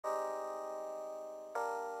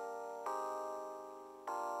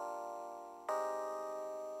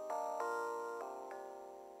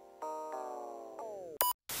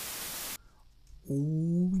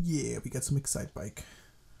we got some Excitebike.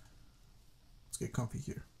 Let's get comfy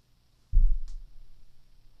here.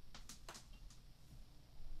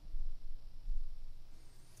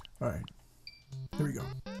 Alright, here we go.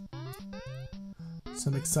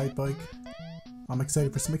 Some Excitebike. I'm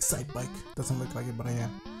excited for some Excitebike. Doesn't look like it, but I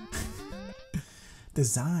am.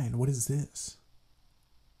 Design, what is this?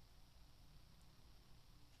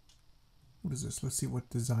 What is this? Let's see what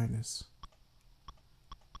design is.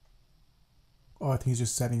 Oh, I think it's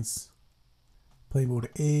just settings. Play mode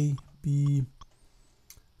A, B.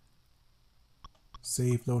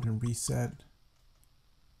 Save, load, and reset.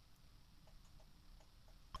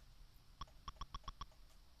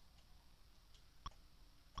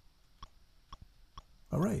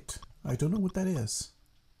 Alright, I don't know what that is.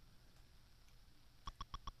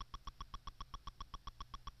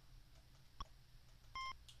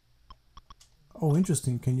 Oh,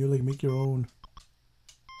 interesting. Can you like make your own?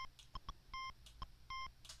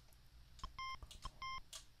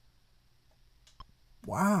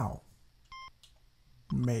 Wow.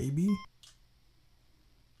 Maybe.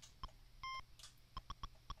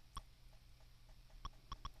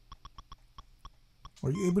 Are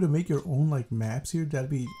you able to make your own like maps here? That'd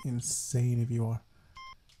be insane if you are.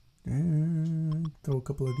 And throw a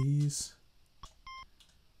couple of these.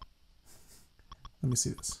 Let me see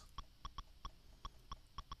this.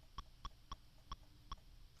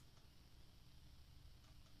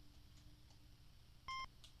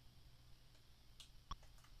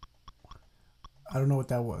 I don't know what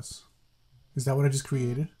that was. Is that what I just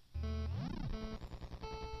created?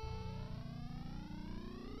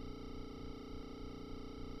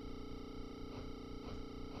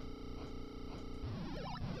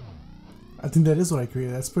 I think that is what I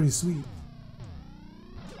created. That's pretty sweet.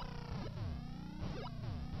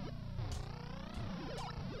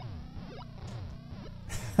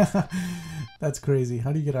 That's crazy.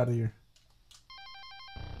 How do you get out of here?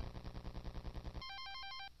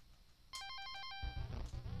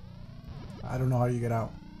 I don't know how you get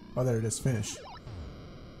out. Oh, there it is. Finish.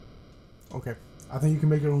 Okay. I think you can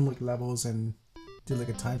make your own like levels and do like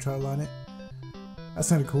a time trial on it. That's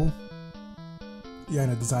kind of cool. Yeah,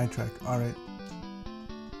 and a design track. Alright.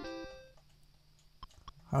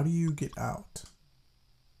 How do you get out?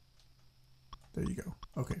 There you go.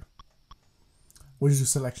 Okay. What is your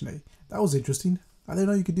selection A? That was interesting. I didn't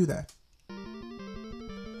know you could do that.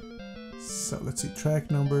 So let's see.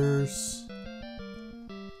 Track numbers.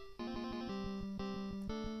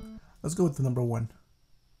 Let's go with the number 1.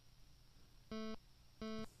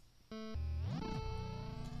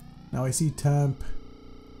 Now I see temp.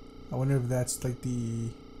 I wonder if that's like the...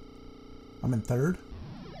 I'm in 3rd.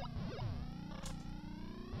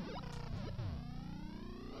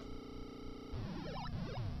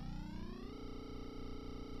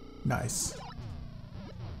 Nice.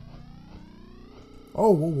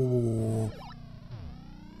 Oh, whoa, whoa, whoa, whoa.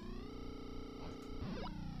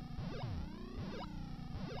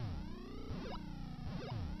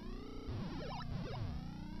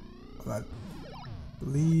 I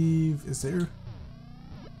believe, is there?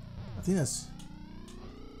 I think that's...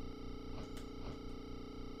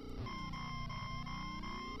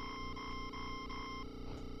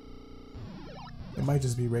 It might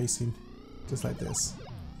just be racing, just like this.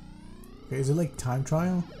 Okay, is it like time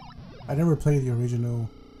trial? I never played the original,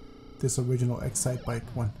 this original Excitebike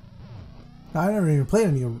one. No, I never even played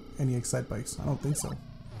any Excitebikes. I don't think so.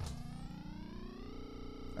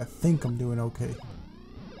 I think I'm doing okay.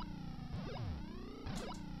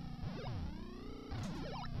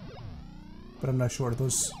 But I'm not sure.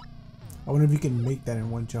 Those, I wonder if you can make that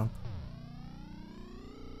in one jump.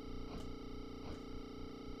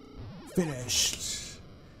 Finished.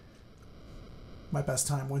 My best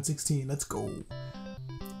time, 1:16. Let's go.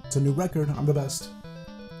 It's a new record. I'm the best.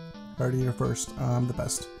 Heard it here first. I'm the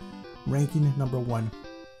best. Ranking number 1.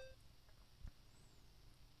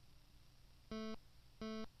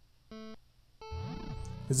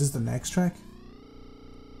 Is this the next track?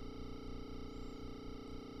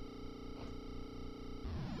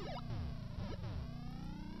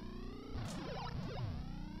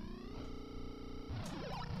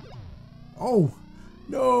 Oh,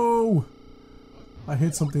 no! I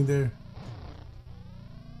hit something there.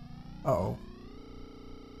 Uh-oh.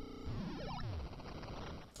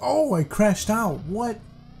 Oh, I crashed out. What?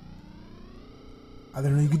 I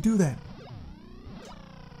didn't know you could do that.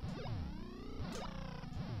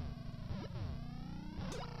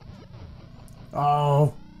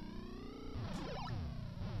 Oh.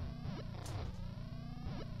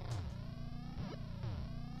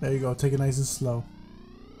 There you go. Take it nice and slow.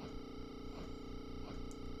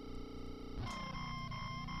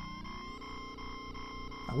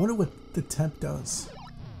 I wonder what the temp does.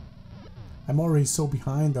 I'm already so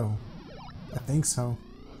behind though. I think so.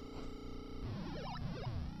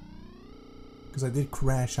 Because I did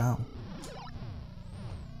crash out.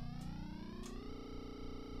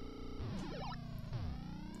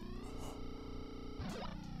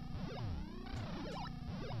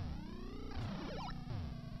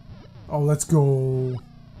 Oh, let's go.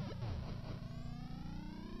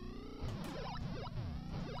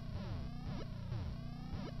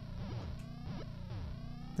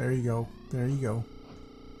 There you go. There you go.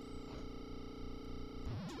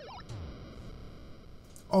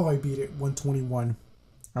 Oh, I beat it. 121.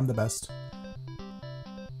 I'm the best.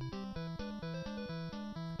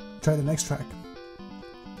 Try the next track.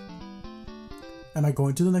 Am I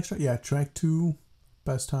going to the next track? Yeah, track 2.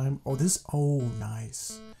 Best time. Oh, this. Oh,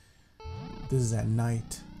 nice. This is at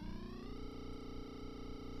night.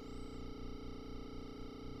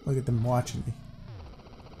 Look at them watching me.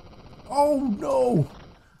 Oh, no!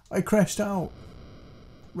 I crashed out.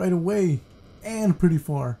 Right away. And pretty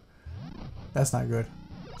far. That's not good.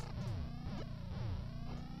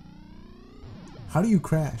 How do you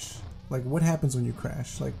crash? Like, what happens when you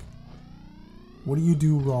crash? Like, what do you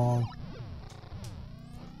do wrong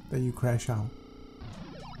that you crash out?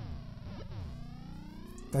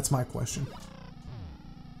 That's my question.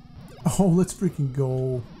 Oh, let's freaking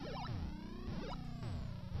go.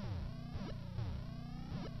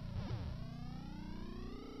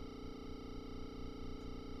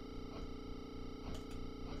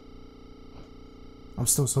 I'm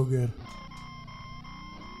still so good.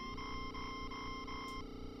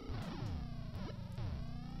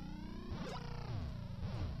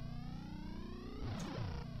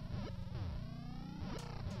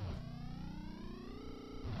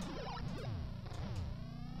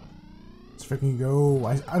 Let's freaking go.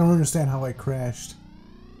 I don't understand how I crashed.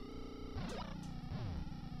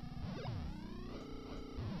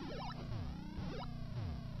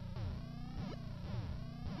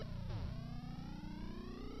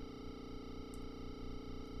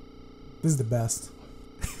 This is the best.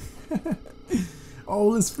 Oh,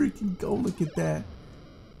 let's freaking go. Look at that.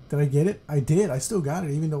 Did I get it? I did. I still got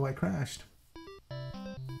it even though I crashed.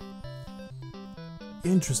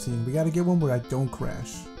 Interesting. We got to get one where I don't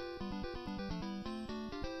crash.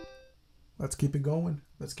 Let's keep it going.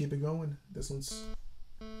 Let's keep it going. This one's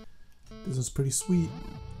pretty sweet.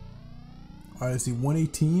 Alright, let's see.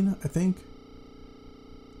 118, I think.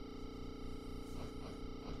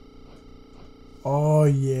 Oh,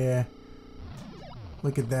 yeah.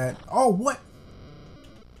 Look at that. Oh, what?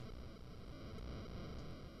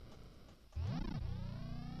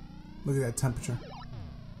 Look at that temperature.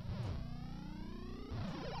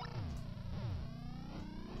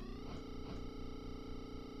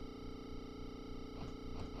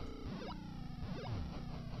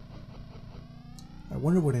 I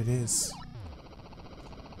wonder what it is.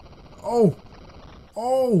 Oh!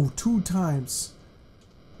 Oh, 2 times.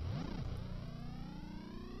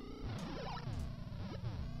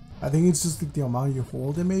 I think it's just like the amount you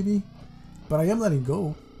hold it, maybe. But I am letting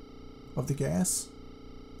go of the gas.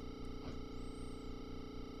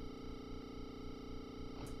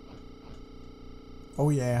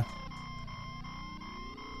 Oh yeah.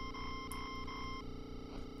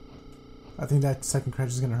 I think that second crash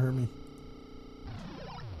is gonna hurt me.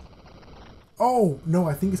 Oh no,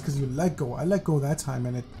 I think it's because you let go. I let go that time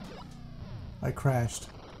and I crashed.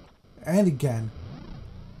 And again.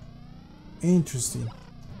 Interesting.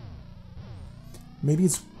 Maybe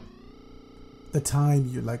it's the time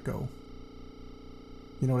you let go.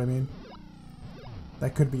 You know what I mean?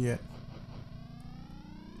 That could be it.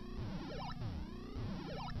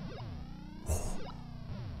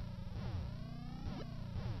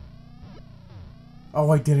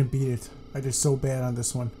 Oh, I didn't beat it. I did so bad on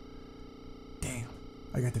this one. Damn,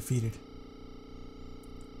 I got defeated.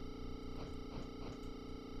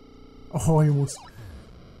 Oh, I almost...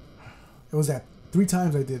 It was that 3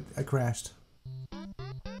 times I crashed.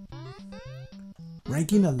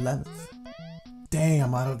 Ranking 11th.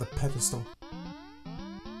 Damn, out of the pedestal.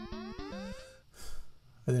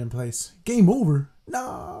 I didn't place. Game over?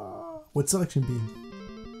 No. What selection be?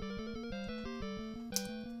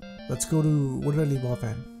 Let's go to... What did I leave off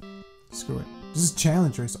at? Screw it. This is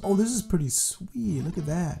challenge race. Oh, this is pretty sweet. Look at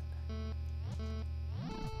that.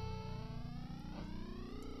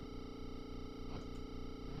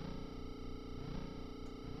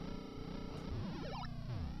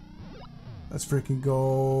 Let's freaking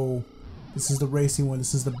go. This is the racing one.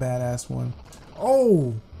 This is the badass one.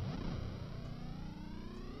 Oh!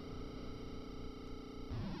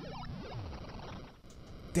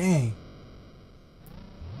 Dang.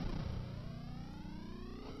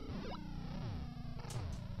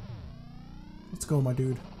 Let's go, my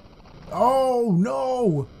dude. Oh,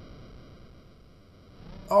 no!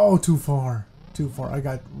 Oh, too far. Too far. I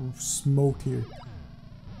got smoked here.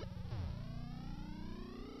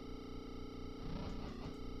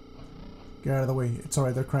 Get out of the way. It's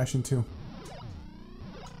alright, they're crashing too.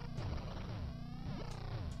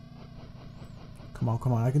 Come on,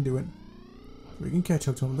 come on, I can do it. We can catch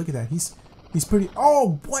up to him. Look at that. He's pretty.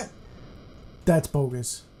 Oh, what? That's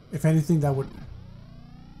bogus. If anything, that would.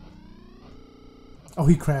 Oh,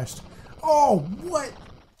 he crashed. Oh, what?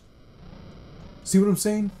 See what I'm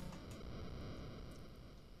saying?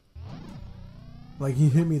 Like, he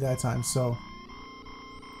hit me that time, so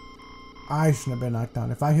I shouldn't have been knocked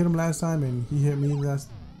down. If I hit him last time and he hit me last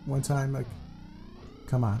one time, like,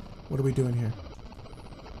 come on. What are we doing here?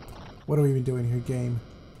 What are we even doing here, game?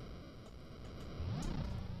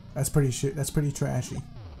 That's pretty shit. That's pretty trashy.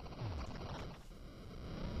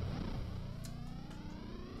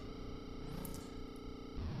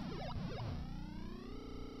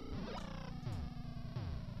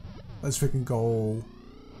 Let's freaking go.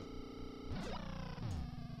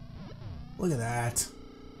 Look at that.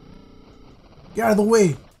 Get out of the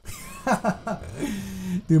way.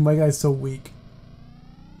 Dude, my guy's so weak.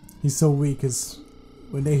 He's so weak because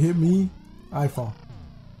when they hit me, I fall.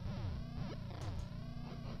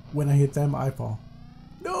 When I hit them, I fall.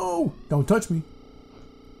 No! Don't touch me.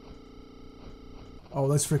 Oh,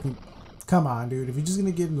 let's freaking... Come on, dude. If you're just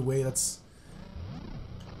gonna get in the way, let's...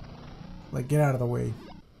 Like, get out of the way.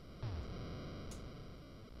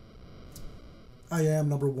 I am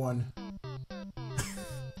number 1.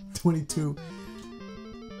 22.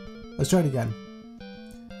 Let's try it again.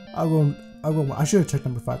 I'll go. I should have checked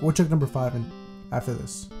number 5. We'll check number 5 and after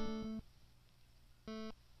this.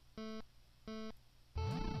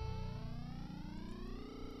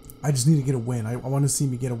 I just need to get a win. I want to see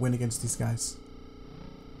me get a win against these guys.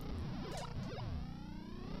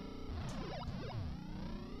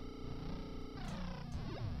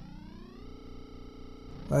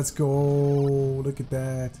 Let's go. Look at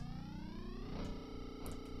that.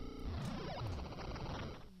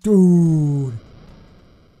 Dude.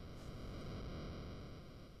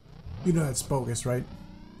 You know that's bogus, right?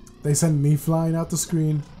 They send me flying out the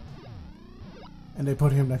screen and they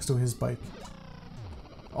put him next to his bike.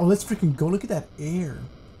 Oh, let's freaking go. Look at that air.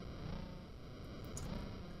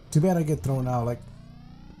 Too bad I get thrown out like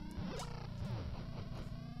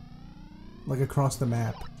across the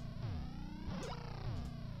map.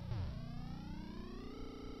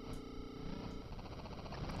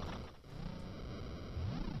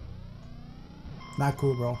 Not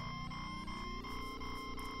cool, bro.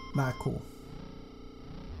 Not cool.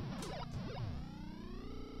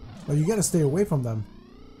 Well, you gotta stay away from them.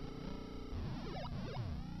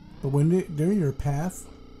 But when they're in your path,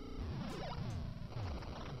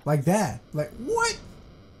 like that, like what?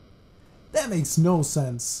 That makes no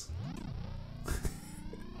sense.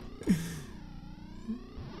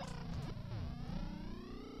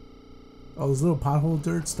 Oh, those little pothole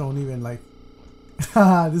dirts don't even like.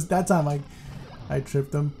 That time I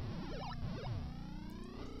tripped them.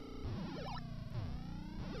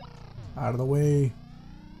 Out of the way.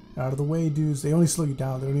 Out of the way, dudes. They only slow you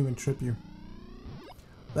down. They don't even trip you.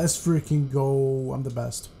 Let's freaking go. I'm the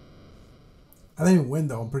best. I didn't even win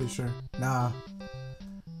though, I'm pretty sure. Nah.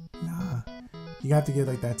 Nah. You have to get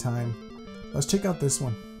like that time. Let's check out this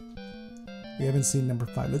one. We haven't seen number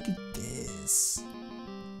 5. Look at this.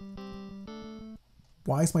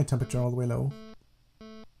 Why is my temperature all the way low?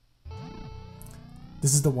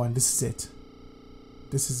 This is the one. This is it.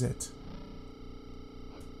 This is it.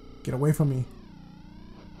 Get away from me.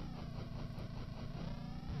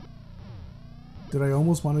 Dude, I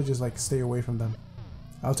almost want to just like stay away from them.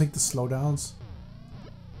 I'll take the slowdowns.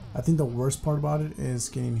 I think the worst part about it is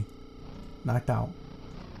getting knocked out.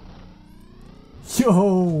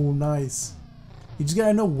 Yo, nice. You just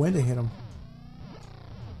gotta know when to hit them.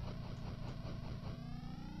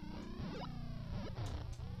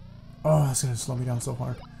 Oh, that's gonna slow me down so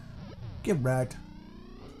hard. Get wrecked.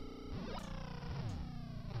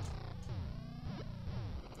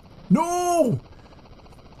 No!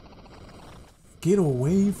 Get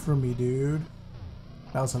away from me, dude.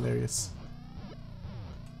 That was hilarious.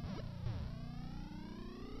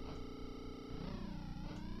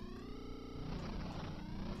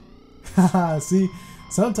 Haha, see?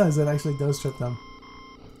 Sometimes that actually does trip them.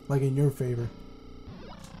 Like in your favor.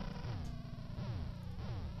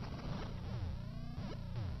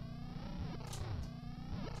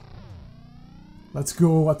 Let's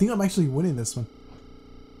go. I think I'm actually winning this one.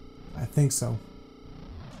 I think so.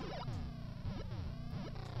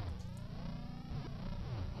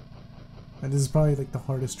 And this is probably like the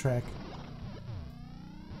hardest track.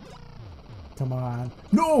 Come on.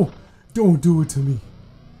 No! Don't do it to me.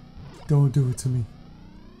 Don't do it to me.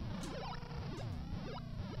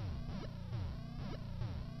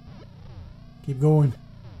 Keep going.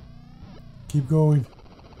 Keep going.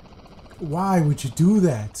 Why would you do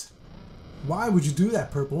that? Why would you do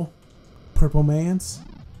that, Purple? Purple Mans?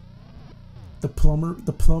 The plumber,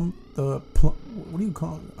 what do you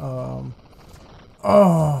call it?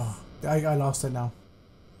 Oh, I lost it now.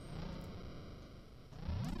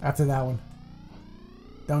 After that one.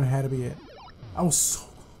 That one had to be it. I was so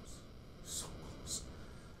close. So close.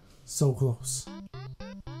 So close.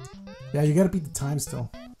 Yeah, you gotta beat the time still.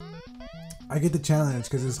 I get the challenge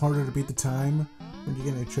because it's harder to beat the time when you're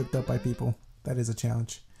getting tripped up by people. That is a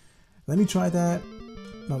challenge. Let me try that.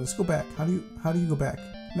 No, let's go back. How do you go back?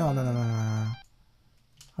 No.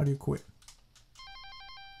 How do you quit?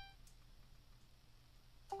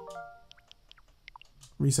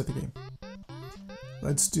 Reset the game.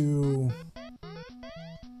 Let's do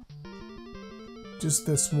just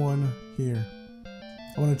this one here.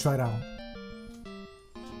 I want to try it out.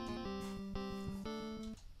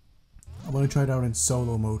 I want to try it out in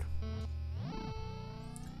solo mode.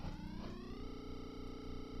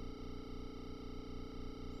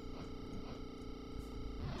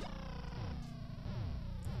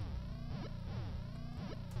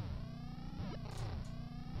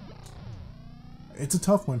 It's a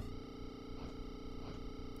tough one.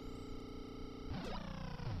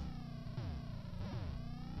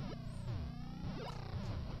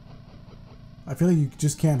 I feel like you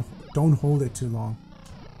just don't hold it too long.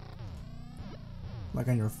 Like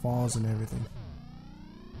on your falls and everything.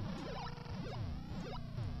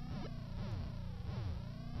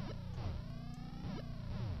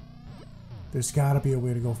 There's gotta be a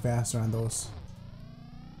way to go faster on those.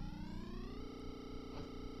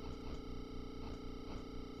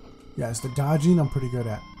 Yes, the dodging I'm pretty good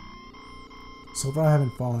at. So far I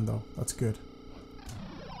haven't fallen though. That's good.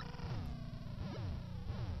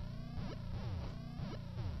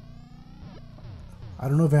 I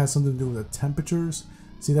don't know if it has something to do with the temperatures.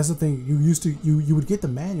 See, that's the thing. You would get the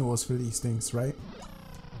manuals for these things, right?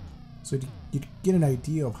 So you'd get an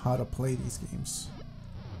idea of how to play these games.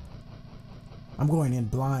 I'm going in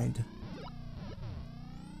blind.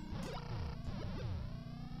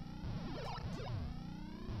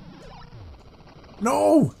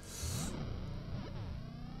 No!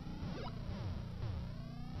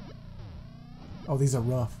 Oh, these are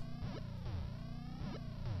rough.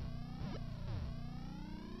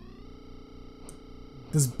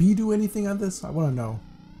 Does B do anything on this? I want to know.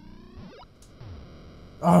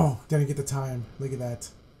 Oh, didn't get the time. Look at that.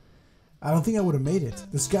 I don't think I would have made it.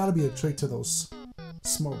 There's got to be a trick to those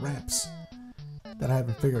small ramps that I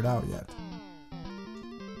haven't figured out yet.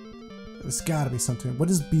 There's got to be something. What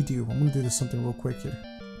does B do? I'm going to do this something real quick here.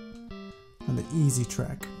 On the easy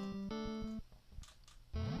track.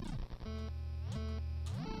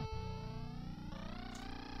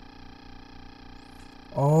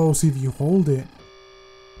 Oh, see if you hold it.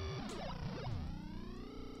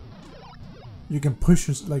 You can push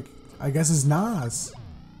your, like, I guess it's Nas.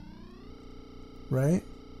 Right?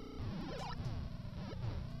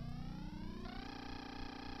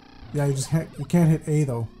 Yeah, you can't hit A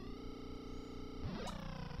though.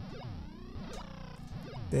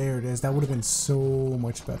 There it is. That would have been so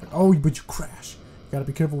much better. Oh, but you crash. You gotta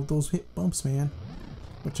be careful with those hit bumps, man.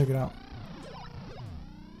 But check it out.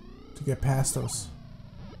 To get past those.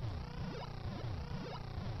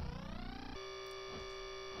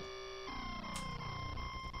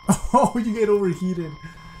 Oh, you get overheated.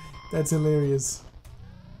 That's hilarious.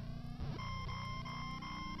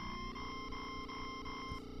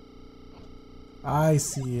 I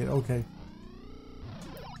see it. Okay.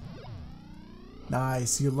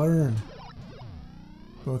 Nice. You learn.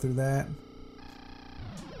 Go through that.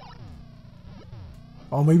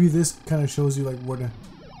 Oh, maybe this kind of shows you like where to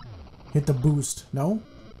hit the boost. No?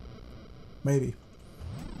 Maybe.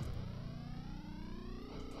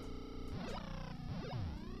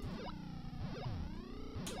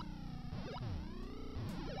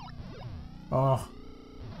 Oh.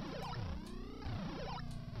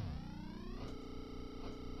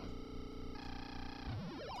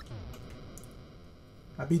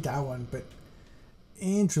 I beat that one, but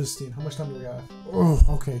interesting. How much time do we got? Oh,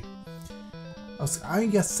 okay. I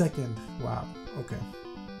guess second. Wow. Okay.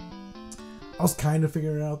 I was kind of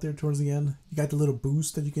figuring it out there towards the end. You got the little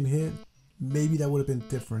boost that you can hit. Maybe that would have been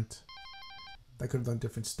different. That could have done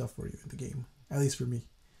different stuff for you in the game. At least for me.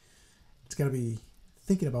 It's got to be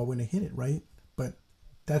thinking about when to hit it, right? But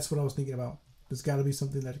that's what I was thinking about. There's got to be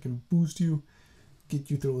something that can boost you, get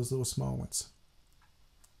you through those little small ones.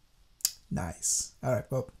 Nice. All right,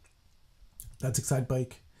 well, that's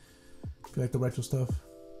Excitebike. If you like the retro stuff,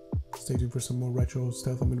 stay tuned for some more retro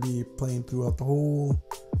stuff. I'm going to be playing throughout the whole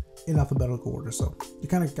in alphabetical order, so you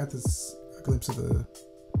kind of got this glimpse of the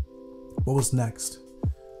what was next,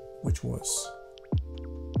 which was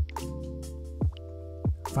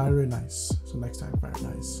Fire and Ice. So next time, Fire and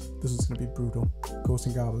Ice. This is going to be brutal. Ghosts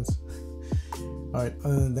and Goblins. Alright,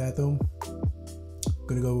 other than that though, I'm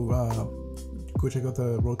going to go check out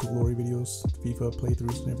the Road to Glory videos, FIFA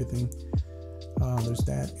playthroughs and everything. There's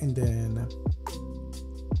that, and then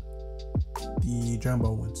the Dragon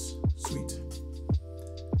Ball ones. Sweet.